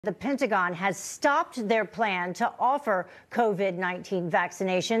The Pentagon has stopped their plan to offer COVID-19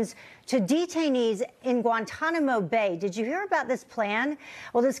 vaccinations to detainees in Guantanamo Bay. Did you hear about this plan?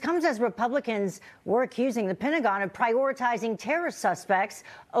 Well, this comes as Republicans were accusing the Pentagon of prioritizing terrorist suspects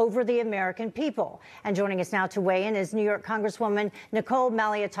over the American people. And joining us now to weigh in is New York Congresswoman Nicole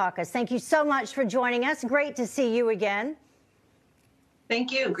Malliotakis. Thank you so much for joining us. Great to see you again.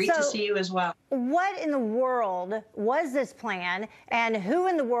 Thank you. Great to see you as well. What in the world was this plan, and who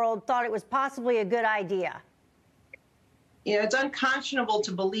in the world thought it was possibly a good idea? You know, it's unconscionable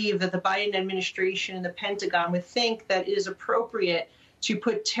to believe that the Biden administration and the Pentagon would think that it is appropriate to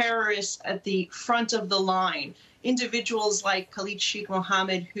put terrorists at the front of the line. Individuals like Khalid Sheikh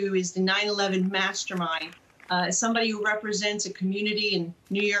Mohammed, who is the 9/11 mastermind, somebody who represents a community in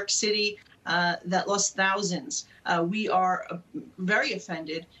New York City that lost thousands. We are very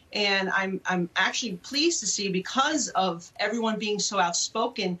offended, and I'm actually pleased to see, because of everyone being so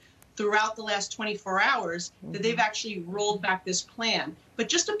outspoken throughout the last 24 hours, that they've actually rolled back this plan. But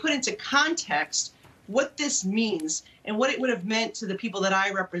just to put into context what this means and what it would have meant to the people that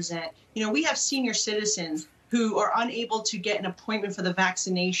I represent, you know, we have senior citizens who are unable to get an appointment for the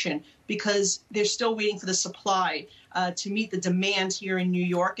vaccination because they're still waiting for the supply to meet the demand here in New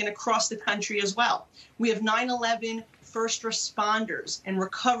York and across the country as well. We have 9/11 first responders and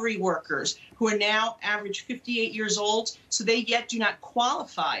recovery workers who are now average 58 years old, so they yet do not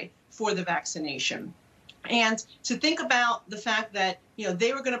qualify for the vaccination. And to think about the fact that, you know,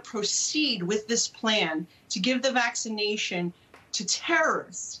 they were going to proceed with this plan to give the vaccination to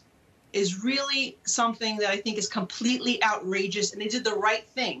terrorists is really something that I think is completely outrageous, and they did the right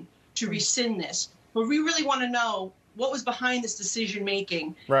thing to rescind this. But we really want to know what was behind this decision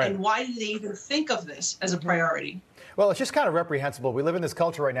making, and why did they even think of this as a priority? Well, it's just kind of reprehensible. We live in this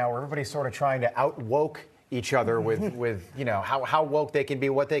culture right now where everybody's sort of trying to out-woke each other with you know, how woke they can be,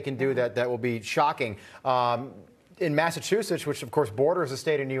 what they can do that will be shocking. In Massachusetts, which of course borders the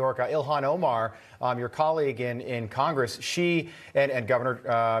state of New York, Ilhan Omar, your colleague in Congress, she and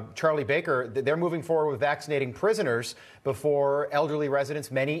Governor Charlie Baker, they're moving forward with vaccinating prisoners before elderly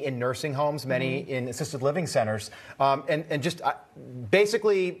residents, many in nursing homes, many in assisted living centers. And just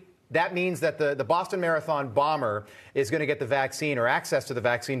basically, that means that the Boston Marathon bomber is going to get the vaccine or access to the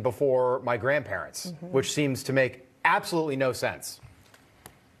vaccine before my grandparents, which seems to make absolutely no sense.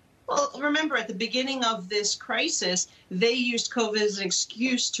 Well, remember, at the beginning of this crisis, they used COVID as an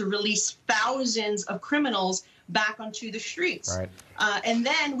excuse to release thousands of criminals back onto the streets. Right. And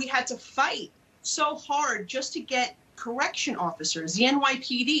then we had to fight so hard just to get correction officers, the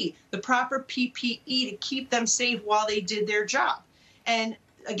NYPD, the proper PPE to keep them safe while they did their job. And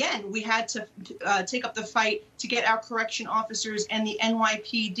again, we had to take up the fight to get our correction officers and the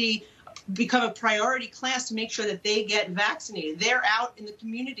NYPD become a priority class to make sure that they get vaccinated. They're out in the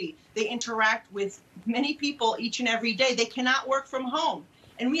community. They interact with many people each and every day. They cannot work from home.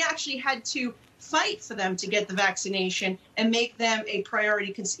 And we actually had to fight for them to get the vaccination and make them a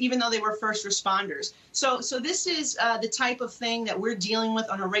priority, even though they were first responders. So this is the type of thing that we're dealing with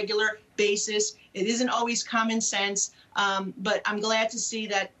on a regular basis. It isn't always common sense, but I'm glad to see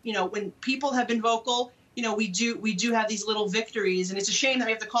that, you know, when people have been vocal, you know, we do have these little victories, and it's a shame that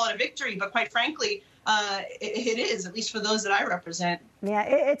we have to call it a victory, but quite frankly, it is, at least for those that I represent. Yeah,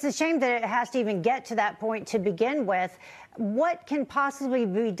 it's a shame that it has to even get to that point to begin with. What can possibly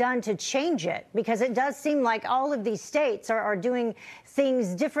be done to change it? Because it does seem like all of these states are doing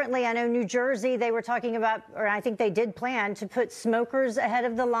things differently. I know New Jersey, they were talking about, or I think they did plan to put smokers ahead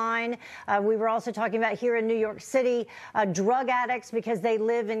of the line. We were also talking about here in New York City, drug addicts, because they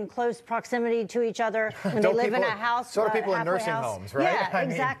live in close proximity to each other when they live in a house. Sort of people in nursing homes, right? Yeah,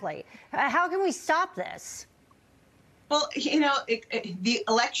 exactly. How can we stop this? Well, you know, the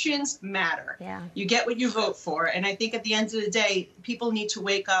elections matter. Yeah. You get what you vote for. And I think at the end of the day, people need to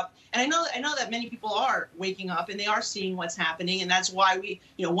wake up. And I know that many people are waking up and they are seeing what's happening. And that's why we,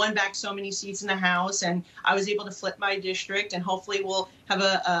 you know, won back so many seats in the House. And I was able to flip my district. And hopefully we'll have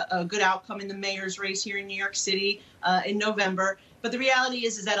a good outcome in the mayor's race here in New York City in November. But the reality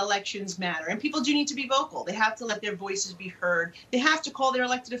is that elections matter. And people do need to be vocal. They have to let their voices be heard. They have to call their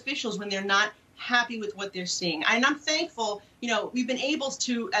elected officials when they're not happy with what they're seeing. And I'm thankful, you know, we've been able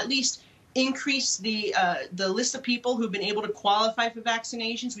to at least increase the list of people who've been able to qualify for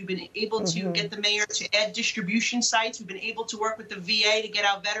vaccinations. We've been able to get the mayor to add distribution sites. We've been able to work with the VA to get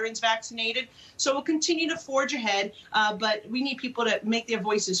our veterans vaccinated. So we'll continue to forge ahead, but we need people to make their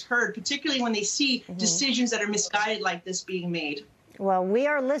voices heard, particularly when they see decisions that are misguided like this being made. Well, we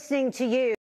are listening to you.